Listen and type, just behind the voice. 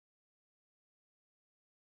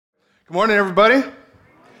Good morning, everybody.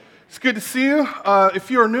 It's good to see you.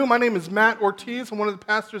 If you are new, my name is Matt Ortiz. I'm one of the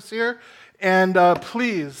pastors here. And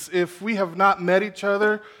please, if we have not met each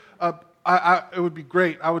other, it would be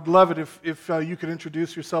great. I would love it if you could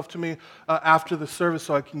introduce yourself to me after the service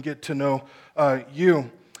so I can get to know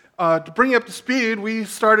you. To bring you up to speed, we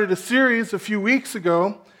started a series a few weeks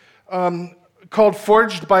ago called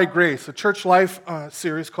Forged by Grace, a church life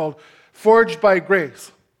series called Forged by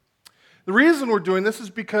Grace. The reason we're doing this is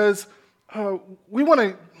because we want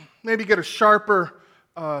to maybe get a sharper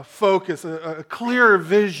focus, a clearer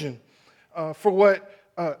vision for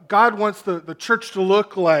what God wants the church to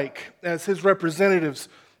look like as His representatives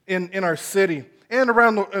in our city and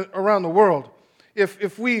around the world.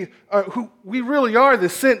 If we, who we really are the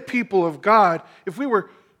sent people of God, if we were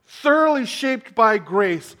thoroughly shaped by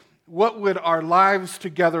grace, what would our lives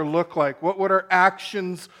together look like? What would our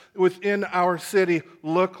actions within our city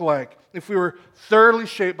look like? If we were thoroughly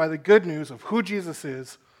shaped by the good news of who Jesus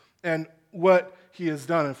is and what He has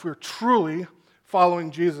done, if we're truly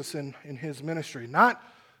following Jesus in His ministry, not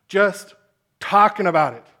just talking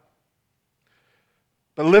about it,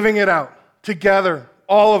 but living it out together,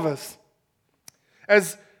 all of us,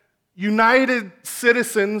 as united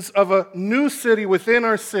citizens of a new city within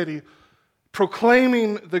our city,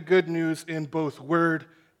 proclaiming the good news in both word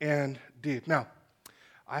and deed. Now,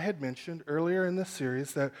 I had mentioned earlier in this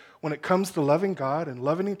series that when it comes to loving God and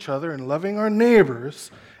loving each other and loving our neighbors,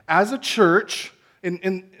 as a church,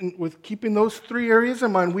 with keeping those three areas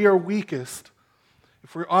in mind, we are weakest.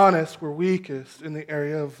 If we're honest, we're weakest in the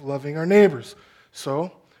area of loving our neighbors.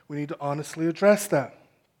 So we need to honestly address that.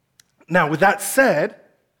 Now, with that said,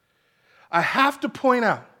 I have to point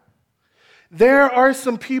out, there are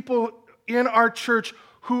some people in our church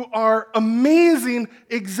who are amazing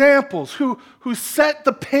examples, who set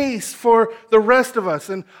the pace for the rest of us.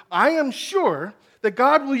 And I am sure that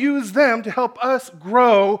God will use them to help us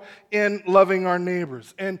grow in loving our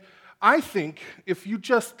neighbors. And I think if you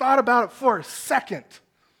just thought about it for a second,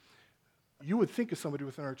 you would think of somebody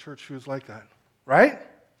within our church who is like that, right?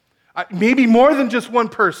 Maybe more than just one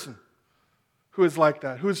person who is like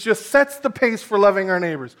that, who just sets the pace for loving our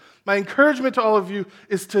neighbors. My encouragement to all of you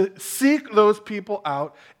is to seek those people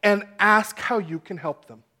out and ask how you can help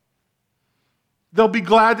them. They'll be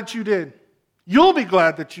glad that you did. You'll be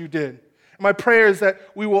glad that you did. And my prayer is that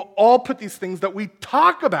we will all put these things that we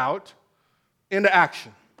talk about into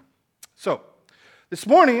action. So, this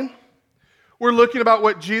morning, we're looking about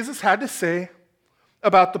what Jesus had to say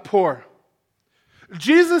about the poor.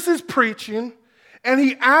 Jesus is preaching, and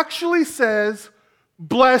He actually says,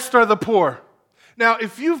 "Blessed are the poor." Now,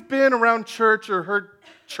 if you've been around church or heard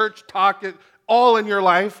church talk at all in your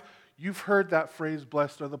life, you've heard that phrase,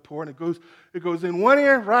 "Blessed are the poor," and it goes in one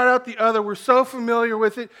ear, right out the other. We're so familiar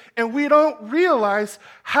with it, and we don't realize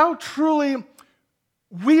how truly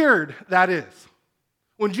weird that is.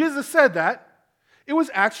 When Jesus said that, it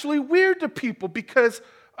was actually weird to people because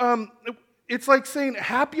it's like saying,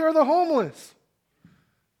 "Happy are the homeless."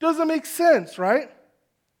 Doesn't make sense, right?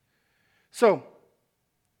 So,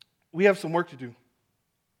 we have some work to do.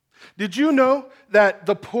 Did you know that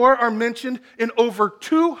the poor are mentioned in over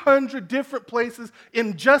 200 different places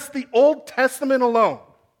in just the Old Testament alone?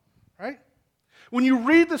 Right? When you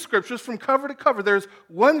read the scriptures from cover to cover, there's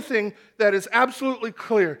one thing that is absolutely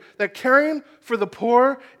clear, that caring for the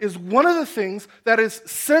poor is one of the things that is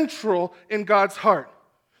central in God's heart.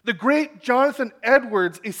 The great Jonathan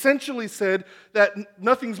Edwards essentially said that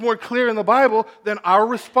nothing's more clear in the Bible than our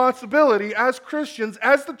responsibility as Christians,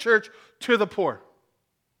 as the church, to the poor.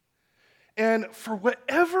 And for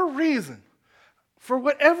whatever reason,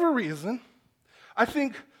 I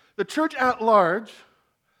think the church at large,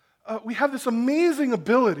 we have this amazing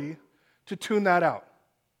ability to tune that out.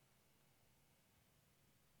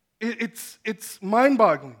 It's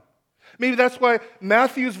mind-boggling. Maybe that's why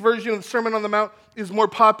Matthew's version of the Sermon on the Mount is more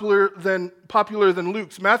popular than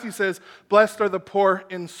Luke's. Matthew says, "Blessed are the poor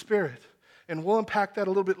in spirit." And we'll unpack that a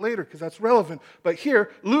little bit later because that's relevant. But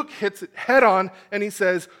here, Luke hits it head on and he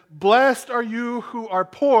says, "Blessed are you who are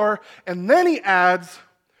poor." And then he adds,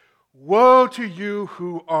 "Woe to you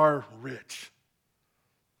who are rich."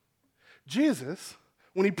 Jesus,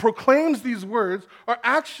 when He proclaims these words,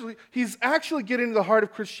 He's actually getting to the heart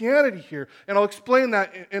of Christianity here. And I'll explain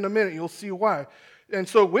that in a minute. You'll see why. And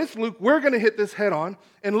so with Luke, we're going to hit this head on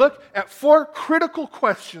and look at 4 critical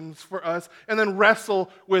questions for us and then wrestle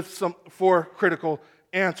with some 4 critical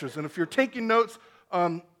answers. And if you're taking notes,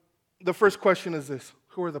 the first question is this: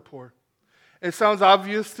 who are the poor? It sounds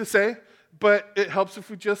obvious to say, but it helps if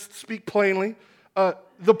we just speak plainly.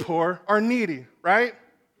 The poor are needy, right?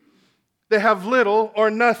 They have little or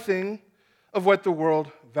nothing of what the world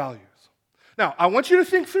values. Now, I want you to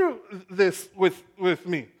think through this with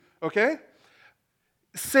me, okay?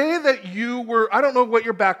 Say that you were, I don't know what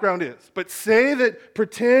your background is, but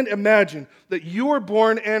imagine that you were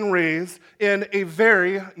born and raised in a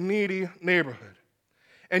very needy neighborhood.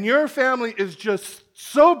 And your family is just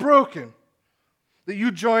so broken that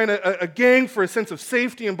you join a gang for a sense of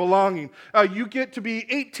safety and belonging. You get to be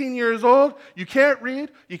 18 years old, you can't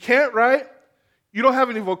read, you can't write, you don't have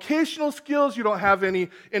any vocational skills, you don't have any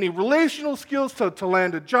relational skills to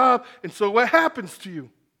land a job, and so what happens to you?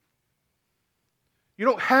 You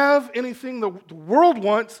don't have anything the world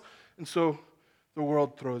wants, and so the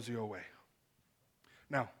world throws you away.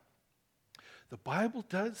 Now, the Bible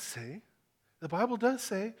does say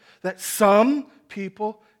that some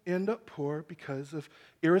people end up poor because of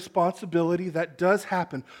irresponsibility. That does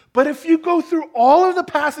happen. But if you go through all of the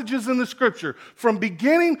passages in the Scripture, from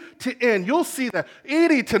beginning to end, you'll see that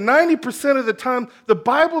 80 to 90% of the time, the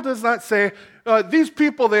Bible does not say, these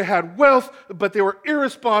people, they had wealth, but they were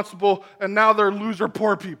irresponsible, and now they're loser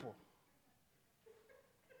poor people.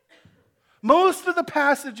 Most of the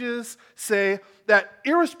passages say that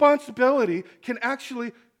irresponsibility can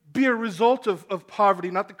actually be a result of poverty,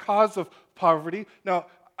 not the cause of poverty. Now,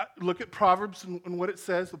 look at Proverbs and what it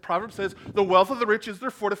says. The Proverb says, the wealth of the rich is their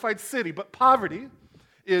fortified city, but poverty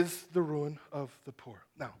is the ruin of the poor.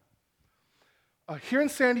 Now, here in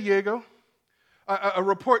San Diego, a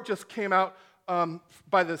report just came out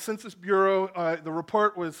by the Census Bureau. The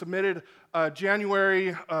report was submitted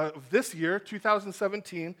January of this year,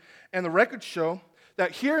 2017, and the records show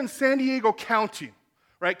that here in San Diego County,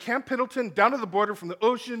 right, Camp Pendleton, down to the border from the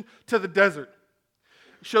ocean to the desert,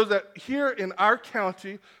 shows that here in our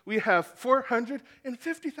county, we have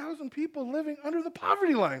 450,000 people living under the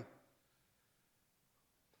poverty line.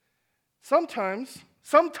 Sometimes,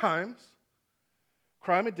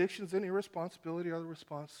 crime, addictions, and irresponsibility are the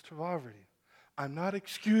response to poverty. I'm not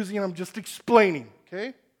excusing, I'm just explaining,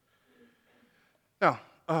 okay? Now,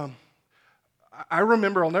 I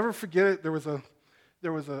remember, I'll never forget it, there was a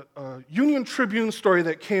Union Tribune story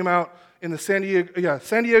that came out in the San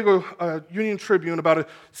Diego Union Tribune about a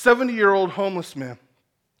 70-year-old homeless man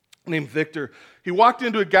named Victor. He walked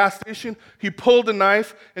into a gas station, he pulled a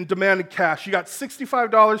knife and demanded cash. He got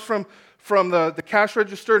 $65 from the cash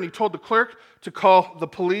register, and he told the clerk to call the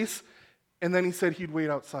police, and then he said he'd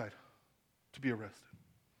wait outside to be arrested.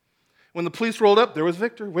 When the police rolled up, there was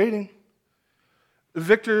Victor waiting.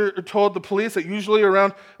 Victor told the police that usually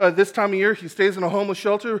around this time of year, he stays in a homeless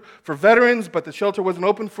shelter for veterans, but the shelter wasn't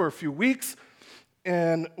open for a few weeks.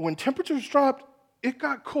 And when temperatures dropped, it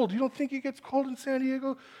got cold. You don't think it gets cold in San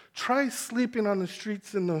Diego? Try sleeping on the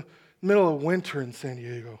streets in the middle of winter in San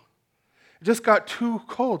Diego. It just got too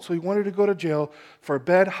cold, so he wanted to go to jail for a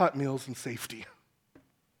bed, hot meals, and safety.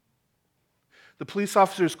 The police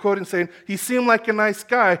officer is quoted saying, "He seemed like a nice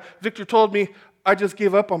guy. Victor told me, I just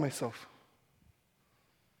gave up on myself."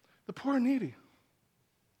 The poor are needy.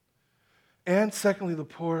 And secondly, the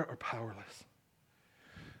poor are powerless.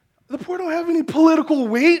 The poor don't have any political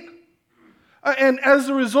weight. And as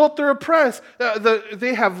a result, they're oppressed.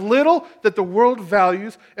 They have little that the world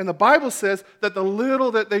values, and the Bible says that the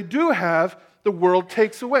little that they do have, the world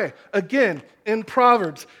takes away. Again, in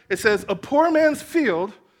Proverbs, it says, a poor man's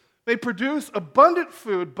field may produce abundant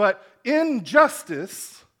food, but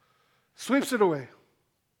injustice sweeps it away.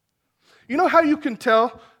 You know how you can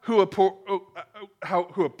tell who a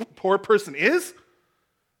poor person is?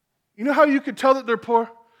 You know how you can tell that they're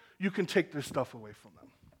poor? You can take their stuff away from them.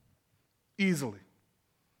 Easily.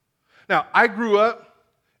 Now, I grew up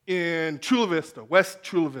in Chula Vista, West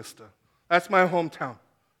Chula Vista. That's my hometown,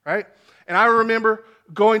 right? And I remember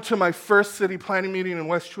going to my first city planning meeting in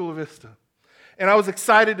West Chula Vista. And I was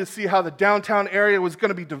excited to see how the downtown area was going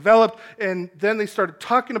to be developed. And then they started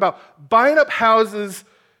talking about buying up houses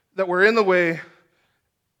that were in the way,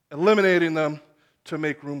 eliminating them to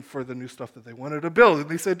make room for the new stuff that they wanted to build. And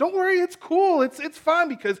they said, don't worry, it's cool, it's fine,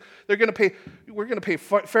 because we're going to pay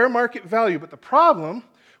fair market value. But the problem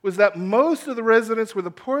was that most of the residents were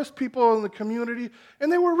the poorest people in the community,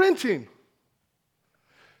 and they were renting.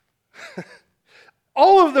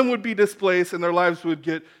 All of them would be displaced, and their lives would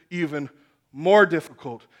get even more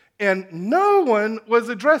difficult. And no one was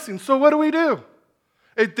addressing. So what do?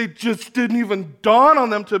 They just didn't even dawn on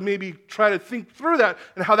them to maybe try to think through that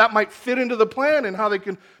and how that might fit into the plan and how they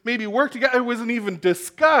can maybe work together. It wasn't even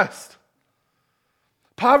discussed.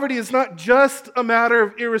 Poverty is not just a matter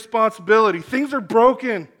of irresponsibility. Things are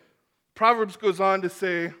broken. Proverbs goes on to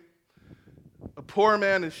say, a poor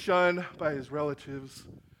man is shunned by his relatives.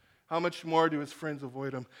 How much more do his friends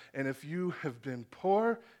avoid him? And if you have been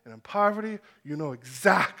poor and in poverty, you know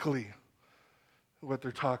exactly what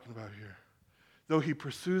they're talking about here. Though he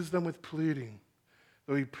pursues them with pleading,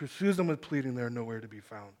 they are nowhere to be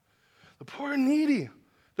found. The poor and needy,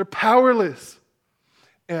 they're powerless.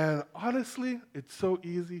 And honestly, it's so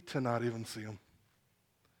easy to not even see them.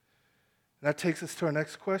 That takes us to our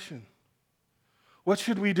next question. What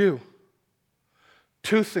should we do?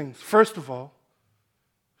 Two things. First of all,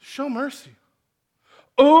 show mercy.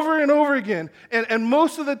 Over and over again, and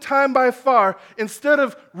most of the time by far, instead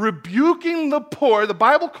of rebuking the poor, the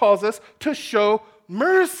Bible calls us to show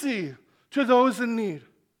mercy to those in need.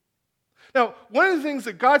 Now, one of the things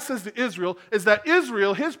that God says to Israel is that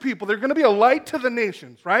Israel, his people, they're going to be a light to the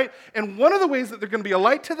nations, right? And one of the ways that they're going to be a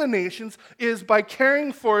light to the nations is by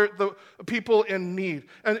caring for the people in need.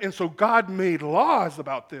 And so God made laws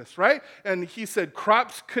about this, right? And he said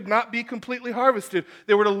crops could not be completely harvested.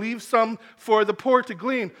 They were to leave some for the poor to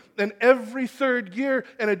glean. And every third year,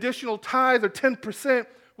 an additional tithe or 10%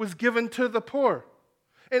 was given to the poor.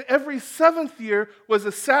 And every seventh year was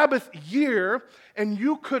a Sabbath year, and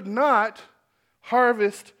you could not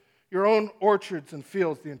harvest your own orchards and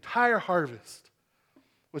fields. The entire harvest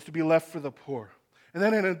was to be left for the poor. And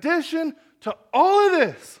then in addition to all of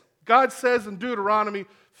this, God says in Deuteronomy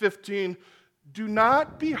 15, do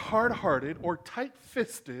not be hard-hearted or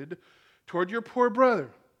tight-fisted toward your poor brother.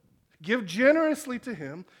 Give generously to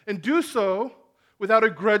him, and do so without a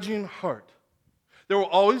grudging heart. There will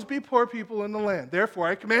always be poor people in the land. Therefore,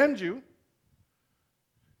 I command you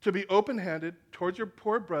to be open-handed towards your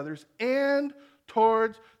poor brothers and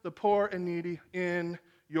towards the poor and needy in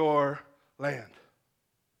your land.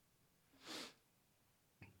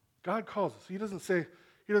 God calls us. He doesn't say,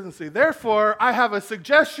 therefore, I have a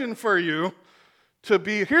suggestion for you to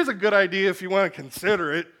be, here's a good idea if you want to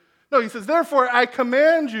consider it. No, he says, therefore, I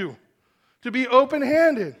command you to be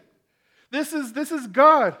open-handed. This is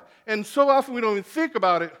God. And so often we don't even think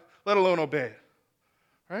about it, let alone obey it.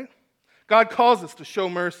 Right? God calls us to show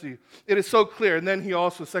mercy. It is so clear. And then he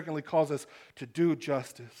also, secondly, calls us to do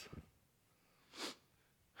justice.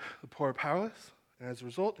 The poor are powerless, and as a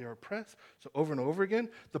result, they are oppressed. So over and over again,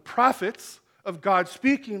 the prophets of God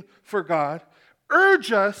speaking for God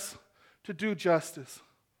urge us to do justice.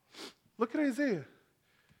 Look at Isaiah.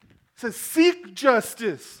 It says, seek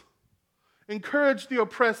justice. Encourage the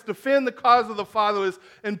oppressed, defend the cause of the fatherless,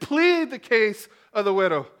 and plead the case of the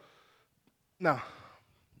widow. Now,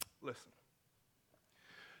 listen.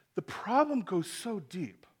 The problem goes so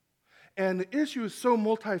deep, and the issue is so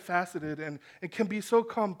multifaceted and can be so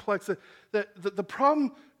complex that the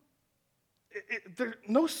problem,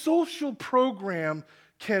 no social program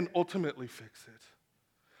can ultimately fix it.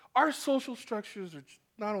 Our social structures are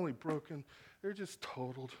not only broken, they're just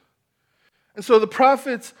totaled. And so the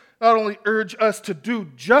prophets not only urge us to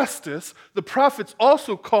do justice, the prophets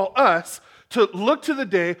also call us to look to the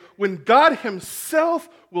day when God himself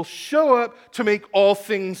will show up to make all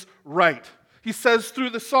things right. He says through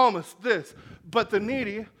the psalmist this, but the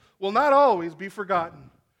needy will not always be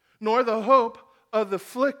forgotten, nor the hope of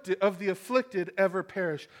the afflicted ever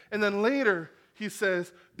perish. And then later he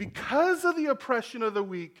says, because of the oppression of the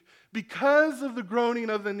weak, because of the groaning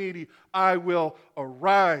of the needy, I will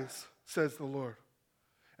arise, says the Lord.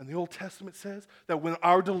 And the Old Testament says that when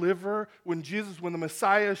our deliverer, when the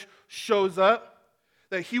Messiah shows up,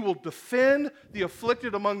 that he will defend the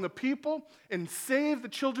afflicted among the people and save the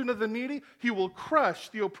children of the needy. He will crush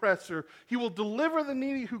the oppressor. He will deliver the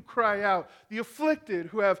needy who cry out, the afflicted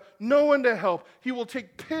who have no one to help. He will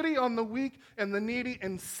take pity on the weak and the needy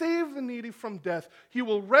and save the needy from death. He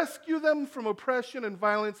will rescue them from oppression and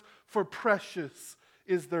violence, for precious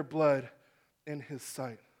is their blood in his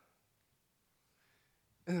sight.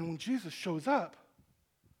 And then when Jesus shows up,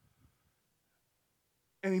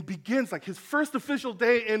 and he begins like his first official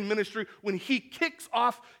day in ministry, when he kicks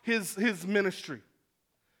off his ministry.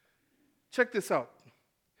 Check this out.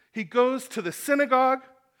 He goes to the synagogue,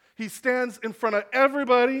 he stands in front of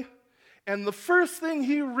everybody, and the first thing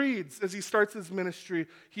he reads as he starts his ministry,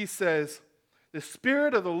 he says, "The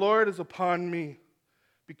Spirit of the Lord is upon me,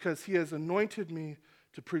 because he has anointed me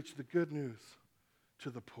to preach the good news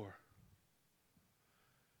to the poor."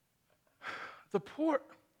 The poor,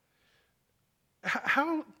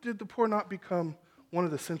 how did the poor not become one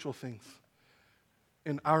of the central things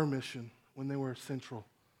in our mission when they were central,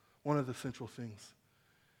 one of the central things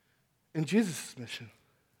in Jesus' mission?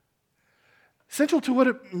 Central to what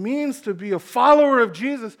it means to be a follower of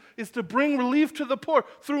Jesus is to bring relief to the poor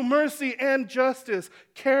through mercy and justice.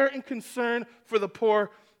 Care and concern for the poor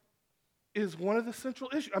is one of the central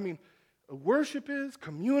issues. I mean, worship is,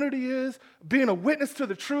 community is, being a witness to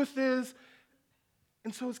the truth is,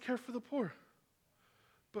 and so is care for the poor.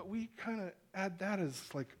 But we kind of add that as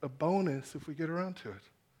like a bonus if we get around to it.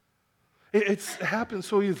 It happens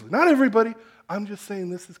so easily. Not everybody. I'm just saying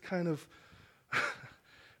this is kind of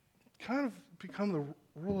become the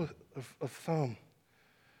rule of thumb,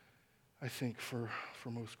 I think, for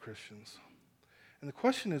most Christians. And the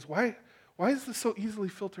question is, why is this so easily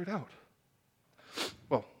filtered out?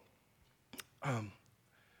 Well,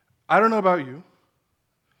 I don't know about you,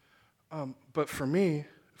 but for me,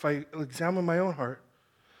 if I examine my own heart,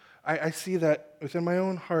 I see that within my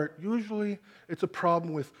own heart, usually it's a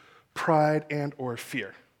problem with pride and or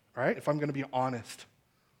fear, right? If I'm going to be honest.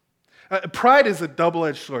 Pride is a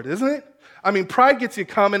double-edged sword, isn't it? I mean, pride gets you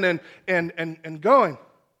coming and going.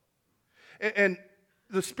 And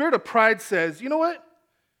the spirit of pride says, you know what?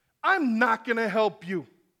 I'm not going to help you.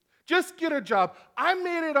 Just get a job. I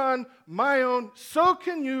made it on my own. So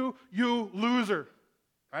can you, you loser.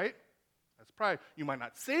 Right? That's pride. You might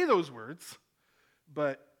not say those words,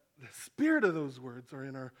 but the spirit of those words are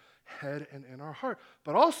in our head and in our heart.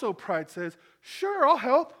 But also pride says, sure, I'll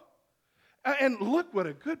help. And look what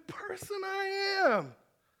a good person I am.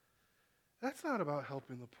 That's not about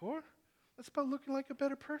helping the poor. That's about looking like a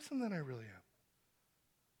better person than I really am.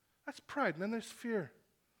 That's pride. And then there's fear.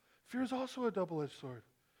 Fear is also a double-edged sword.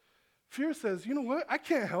 Fear says, you know what? I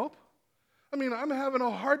can't help. I mean, I'm having a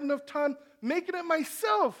hard enough time making it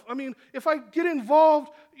myself. I mean, if I get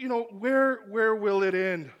involved, you know, where will it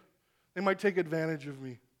end? They might take advantage of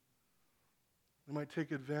me. They might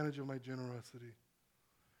take advantage of my generosity.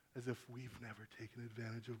 As if we've never taken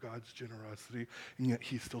advantage of God's generosity, and yet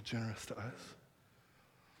he's still generous to us.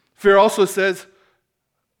 Fear also says,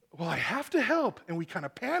 well, I have to help, and we kind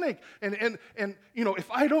of panic, and you know,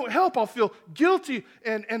 if I don't help, I'll feel guilty,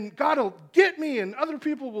 and God will get me, and other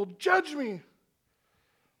people will judge me.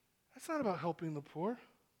 That's not about helping the poor.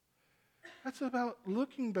 That's about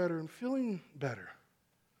looking better and feeling better.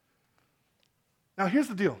 Now, here's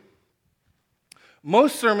the deal.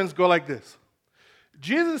 Most sermons go like this.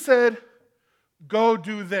 Jesus said, go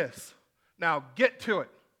do this. Now, get to it.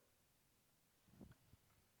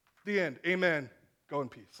 The end. Amen. Go in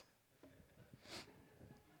peace.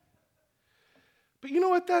 But you know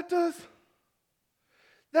what that does?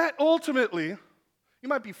 That ultimately, you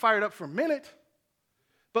might be fired up for a minute,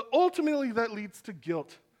 but ultimately that leads to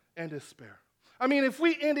guilt and despair. I mean, if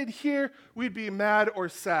we ended here, we'd be mad or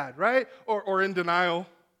sad, right? Or in denial.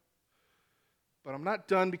 But I'm not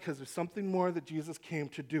done because there's something more that Jesus came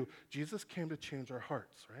to do. Jesus came to change our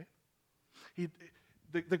hearts, right?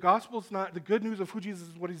 The gospel's not, the good news of who Jesus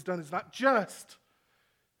is, what he's done, is not just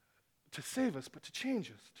to save us, but to change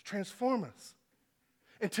us, to transform us.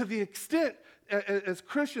 And to the extent, as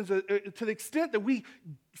Christians, to the extent that we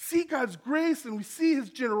see God's grace and we see his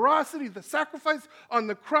generosity, the sacrifice on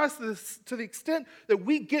the cross, to the extent that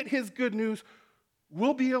we get his good news,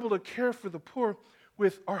 we'll be able to care for the poor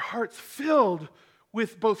with our hearts filled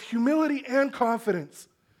with both humility and confidence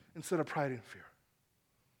instead of pride and fear.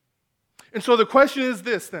 And so the question is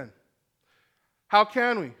this then. How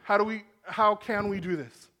can we? How can we do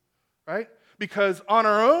this? Right? Because on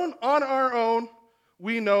our own,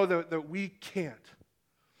 we know that we can't.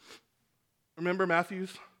 Remember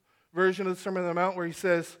Matthew's version of the Sermon on the Mount where he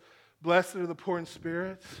says, blessed are the poor in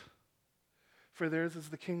spirit, for theirs is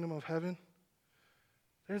the kingdom of heaven.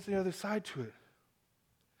 There's the other side to it.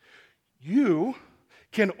 You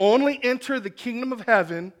can only enter the kingdom of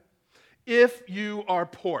heaven if you are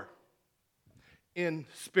poor in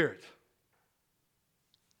spirit.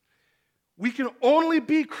 We can only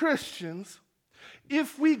be Christians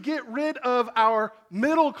if we get rid of our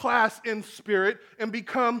middle class in spirit and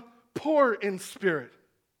become poor in spirit.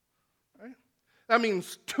 Right? That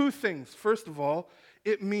means two things. First of all,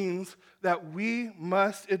 it means that we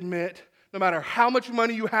must admit, no matter how much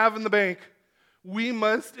money you have in the bank, we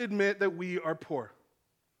must admit that we are poor.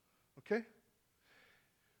 Okay?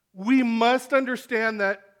 We must understand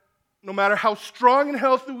that no matter how strong and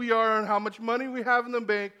healthy we are and how much money we have in the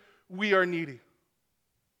bank, we are needy.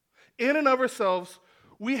 In and of ourselves,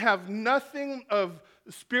 we have nothing of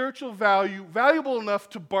spiritual value, valuable enough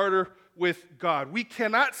to barter with God. We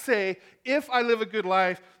cannot say, if I live a good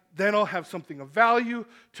life, then I'll have something of value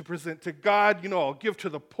to present to God. You know, I'll give to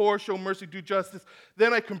the poor, show mercy, do justice.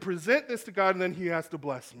 Then I can present this to God, and then he has to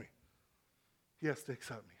bless me. He has to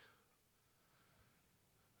accept me.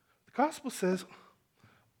 The gospel says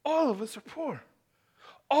all of us are poor.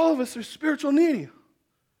 All of us are spiritual needy.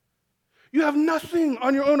 You have nothing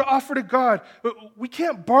on your own to offer to God. We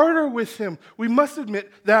can't barter with him. We must admit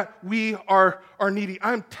that we are needy.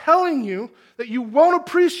 I'm telling you that you won't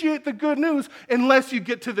appreciate the good news unless you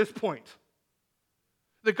get to this point.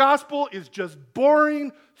 The gospel is just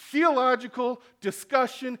boring theological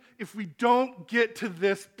discussion if we don't get to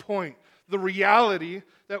this point. the reality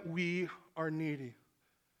that we are needy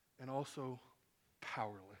and also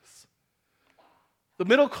powerless. The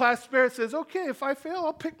middle-class spirit says, okay, if I fail,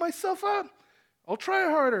 I'll pick myself up. I'll try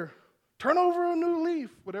harder. Turn over a new leaf,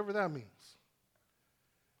 whatever that means.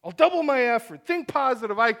 I'll double my effort. Think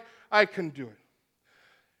positive. I can do it.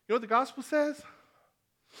 You know what the gospel says?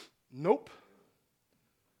 Nope.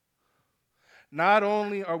 Not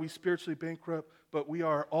only are we spiritually bankrupt, but we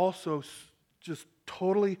are also just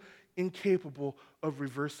totally incapable of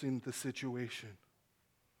reversing the situation.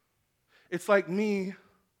 It's like me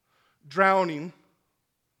drowning,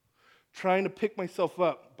 trying to pick myself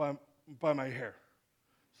up by my hair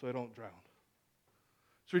so I don't drown.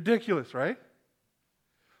 It's ridiculous, right?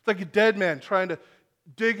 It's like a dead man trying to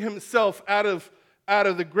dig himself out of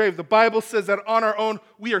the grave. The Bible says that on our own,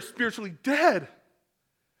 we are spiritually dead.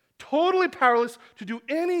 Totally powerless to do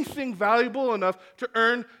anything valuable enough to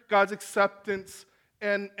earn God's acceptance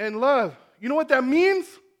and love. You know what that means?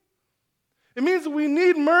 It means that we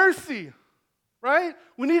need mercy, right?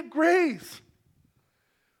 We need grace.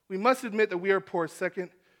 We must admit that we are poor. Second,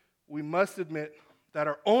 we must admit that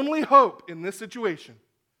our only hope in this situation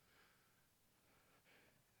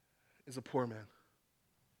is a poor man.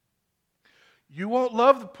 You won't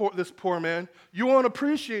love this poor man. You won't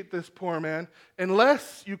appreciate this poor man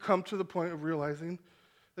unless you come to the point of realizing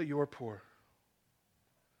that you are poor.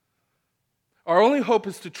 Our only hope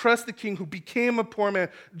is to trust the King who became a poor man.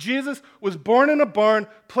 Jesus was born in a barn,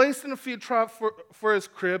 placed in a feed trough for his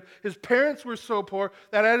crib. His parents were so poor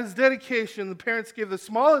that at his dedication, the parents gave the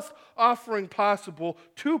smallest offering possible,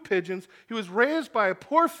 2 pigeons. He was raised by a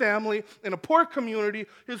poor family in a poor community.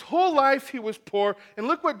 His whole life he was poor. And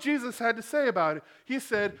look what Jesus had to say about it. He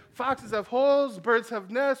said, foxes have holes, birds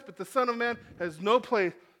have nests, but the Son of Man has no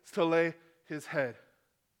place to lay his head.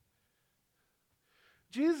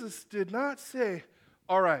 Jesus did not say,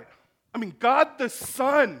 all right, God the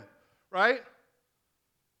Son, right?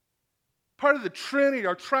 Part of the Trinity,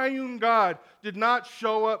 our triune God, did not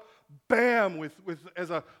show up, bam, as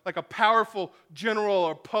a powerful general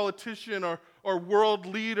or politician or world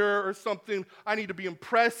leader or something. I need to be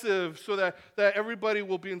impressive so that everybody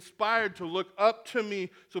will be inspired to look up to me,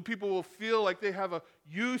 so people will feel like they have a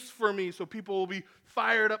use for me, so people will be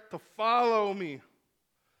fired up to follow me.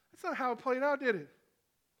 That's not how it played out, did it?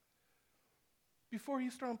 Before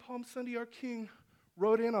Easter on Palm Sunday, our King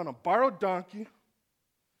rode in on a borrowed donkey.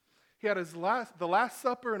 He had the Last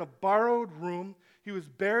Supper in a borrowed room. He was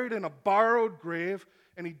buried in a borrowed grave,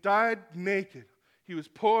 and he died naked. He was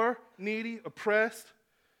poor, needy, oppressed.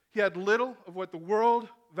 He had little of what the world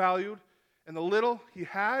valued, and the little he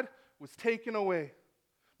had was taken away.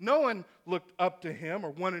 No one looked up to him or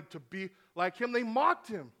wanted to be like him. They mocked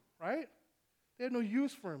him, right? They had no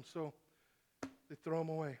use for him, so they throw him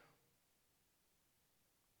away.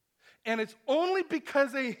 And it's only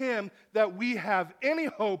because of him that we have any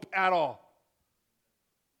hope at all.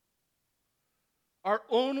 Our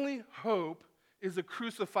only hope is a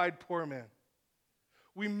crucified poor man.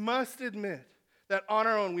 We must admit that on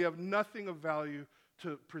our own we have nothing of value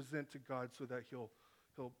to present to God so that he'll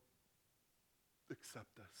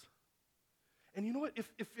accept us. And you know what?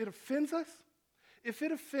 If it offends us,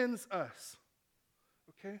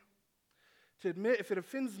 okay, to admit, if it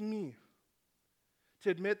offends me, to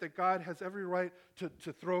admit that God has every right to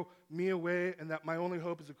throw me away and that my only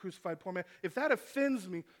hope is a crucified poor man, if that offends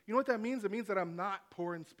me, you know what that means? It means that I'm not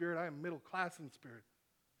poor in spirit, I am middle class in spirit.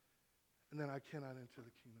 And then I cannot enter the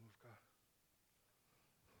kingdom of God.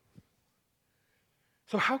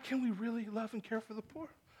 So how can we really love and care for the poor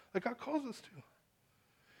like God calls us to?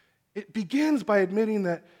 It begins by admitting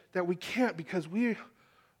that we can't because we,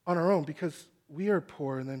 on our own, because we are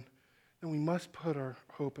poor, and then we must put our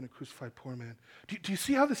hope in a crucified poor man. Do you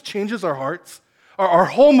see how this changes our hearts? Our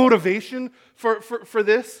whole motivation for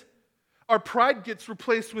this? Our pride gets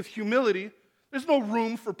replaced with humility. There's no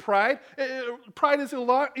room for pride. Pride is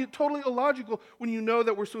totally illogical when you know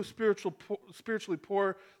that we're so spiritually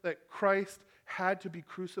poor that Christ had to be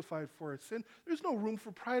crucified for our sin. There's no room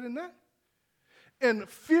for pride in that. And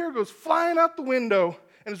fear goes flying out the window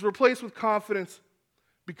and is replaced with confidence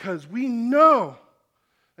because we know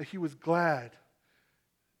that he was glad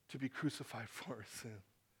to be crucified for our sin.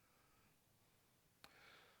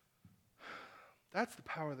 That's the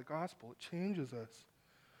power of the gospel. It changes us.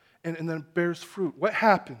 And then it bears fruit. What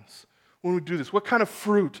happens when we do this? What kind of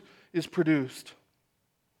fruit is produced?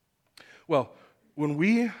 Well, when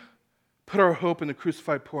we put our hope in the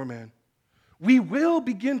crucified poor man, we will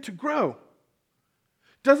begin to grow.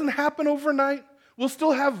 Doesn't happen overnight. We'll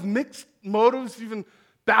still have mixed motives, even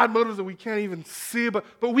bad motives that we can't even see, but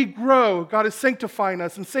we grow. God is sanctifying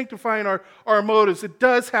us and sanctifying our motives. It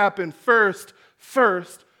does happen. First,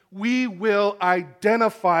 we will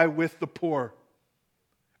identify with the poor.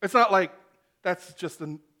 It's not like that's just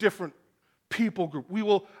a different people group. We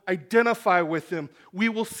will identify with them. We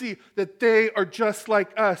will see that they are just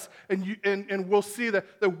like us, and we'll see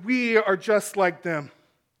that we are just like them.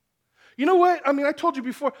 You know what? I mean, I told you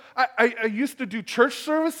before, I used to do church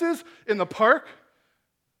services in the park.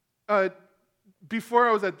 Before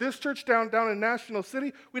I was at this church down in National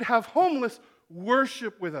City, we'd have homeless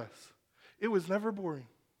worship with us. It was never boring.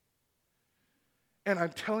 And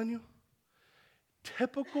I'm telling you,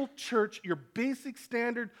 typical church, your basic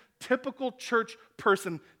standard, typical church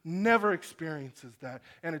person never experiences that.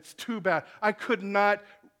 And it's too bad. I could not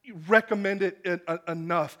recommend it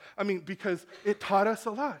enough. I mean, because it taught us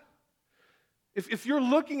a lot. If you're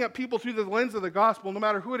looking at people through the lens of the gospel, no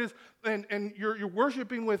matter who it is, and you're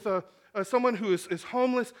worshiping with someone who is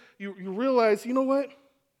homeless, you realize, you know what?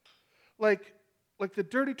 Like the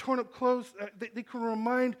dirty, torn-up clothes, they can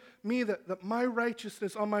remind me that my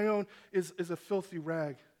righteousness on my own is a filthy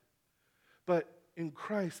rag. But in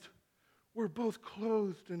Christ, we're both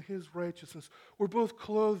clothed in His righteousness. We're both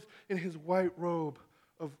clothed in His white robe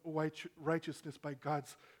of righteousness by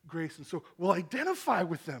God's grace. And so we'll identify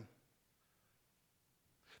with them.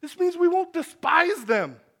 This means we won't despise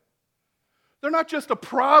them. They're not just a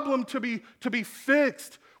problem to be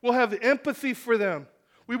fixed. We'll have empathy for them.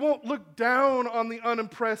 We won't look down on the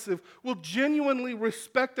unimpressive. We'll genuinely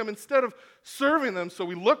respect them instead of serving them so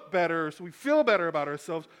we look better, so we feel better about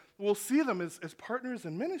ourselves. We'll see them as partners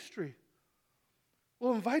in ministry.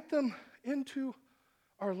 We'll invite them into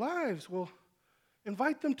our lives. We'll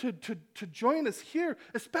invite them to join us here,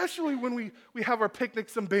 especially when we have our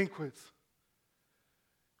picnics and banquets.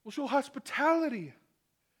 We'll show hospitality.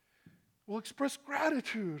 We'll express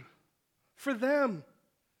gratitude for them.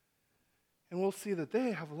 And we'll see that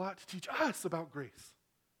they have a lot to teach us about grace.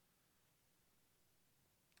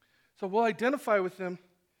 So we'll identify with them,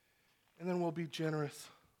 and then we'll be generous.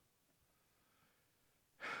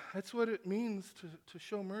 That's what it means to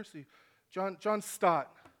show mercy. John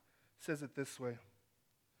Stott says it this way.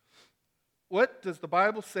 What does the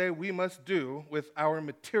Bible say we must do with our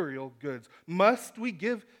material goods? Must we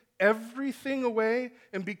give everything away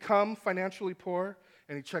and become financially poor?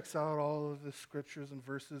 And he checks out all of the scriptures and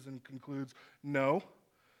verses and concludes, no,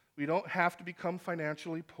 we don't have to become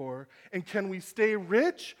financially poor. And can we stay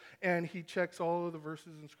rich? And he checks all of the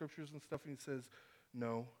verses and scriptures and stuff, and he says,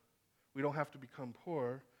 no, we don't have to become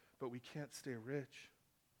poor, but we can't stay rich.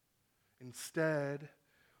 Instead,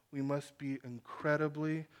 we must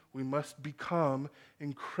become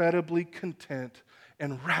incredibly content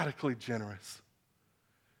and radically generous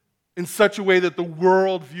in such a way that the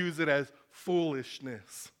world views it as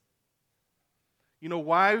foolishness. You know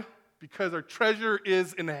why? Because our treasure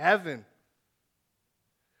is in heaven.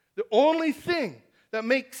 The only thing that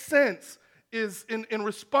makes sense is in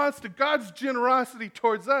response to God's generosity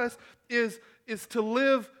towards us is to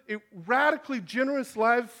live a radically generous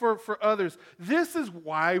life for others. This is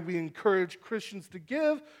why we encourage Christians to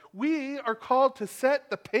give. We are called to set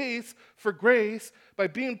the pace for grace by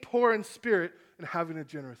being poor in spirit and having a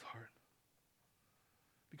generous heart.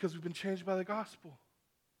 Because we've been changed by the gospel.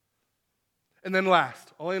 And then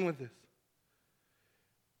last, I'll end with this.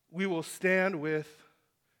 We will stand with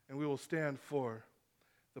and we will stand for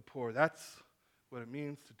the poor. That's what it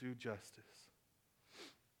means to do justice.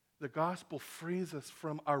 The gospel frees us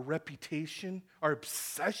from our reputation, our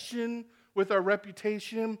obsession with our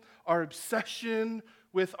reputation, our obsession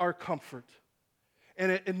with our comfort.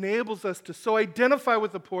 And it enables us to so identify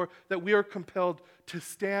with the poor that we are compelled to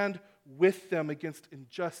stand with them against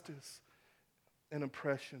injustice and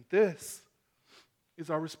oppression. This is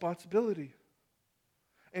our responsibility.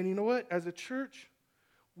 And you know what? As a church,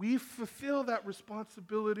 we fulfill that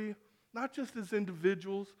responsibility not just as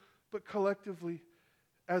individuals, but collectively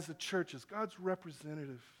as a church, as God's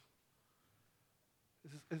representative,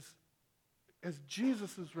 as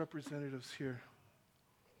Jesus' representatives here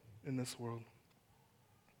in this world.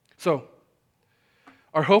 So,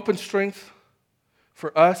 our hope and strength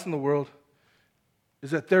for us in the world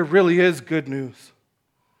is that there really is good news.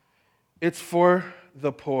 It's for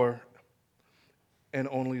the poor and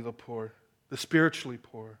only the poor, the spiritually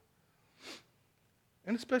poor,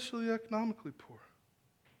 and especially the economically poor.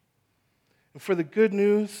 And for the good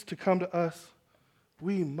news to come to us,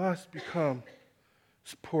 we must become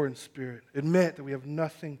poor in spirit. Admit that we have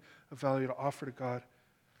nothing of value to offer to God,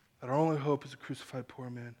 that our only hope is a crucified poor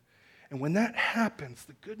man. And when that happens,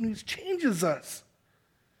 the good news changes us.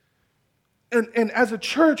 And as a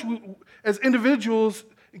church, as individuals,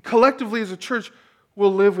 And collectively as a church,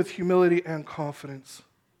 we'll live with humility and confidence.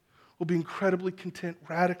 We'll be incredibly content,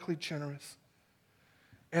 radically generous.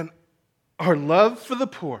 And our love for the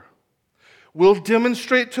poor will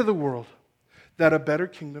demonstrate to the world that a better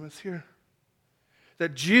kingdom is here.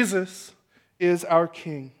 That Jesus is our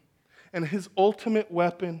King. And his ultimate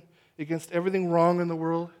weapon against everything wrong in the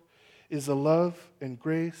world is the love and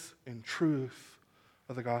grace and truth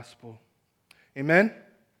of the gospel. Amen?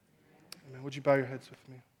 Amen. Would you bow your heads with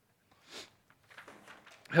me?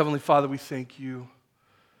 Heavenly Father, we thank you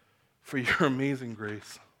for your amazing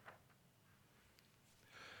grace.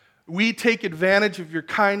 We take advantage of your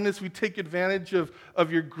kindness. We take advantage of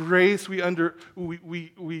your grace. We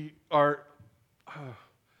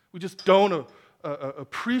just don't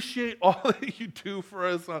appreciate all that you do for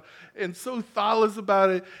us, and so thoughtless about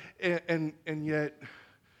it, and yet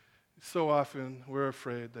so often we're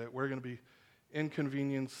afraid that we're going to be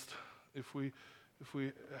inconvenienced if we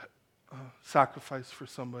sacrifice for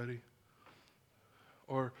somebody,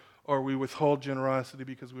 or we withhold generosity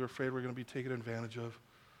because we're afraid we're going to be taken advantage of.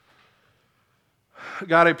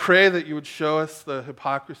 God, I pray that you would show us the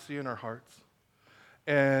hypocrisy in our hearts,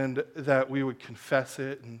 and that we would confess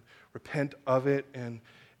it and repent of it,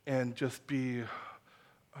 and just be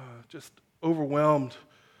just overwhelmed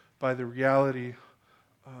by the reality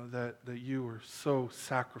that you were so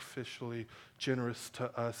sacrificially generous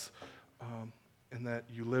to us, and that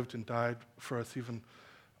you lived and died for us even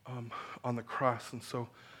on the cross. And so,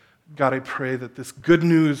 God, I pray that this good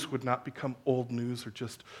news would not become old news or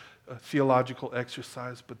just a theological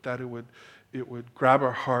exercise, but that it would grab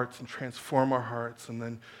our hearts and transform our hearts, and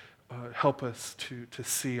then help us to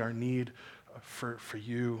see our need for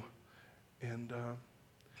you. And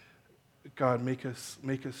God, make us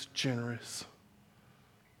generous.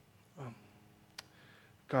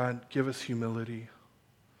 God, give us humility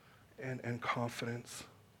and confidence,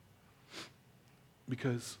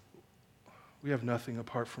 because we have nothing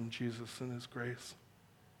apart from Jesus and his grace.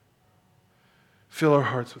 Fill our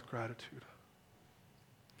hearts with gratitude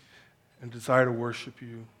and desire to worship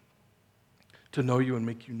you, to know you and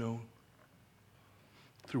make you known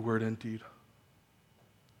through word and deed.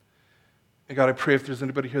 And God, I pray if there's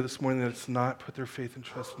anybody here this morning that's not put their faith and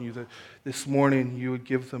trust in you, that this morning you would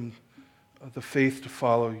give them the faith to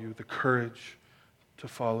follow you, the courage to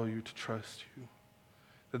follow you, to trust you,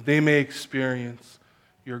 that they may experience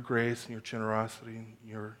your grace and your generosity and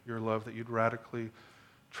your love, that you'd radically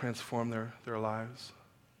transform their lives.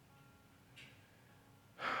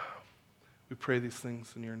 We pray these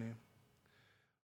things in your name.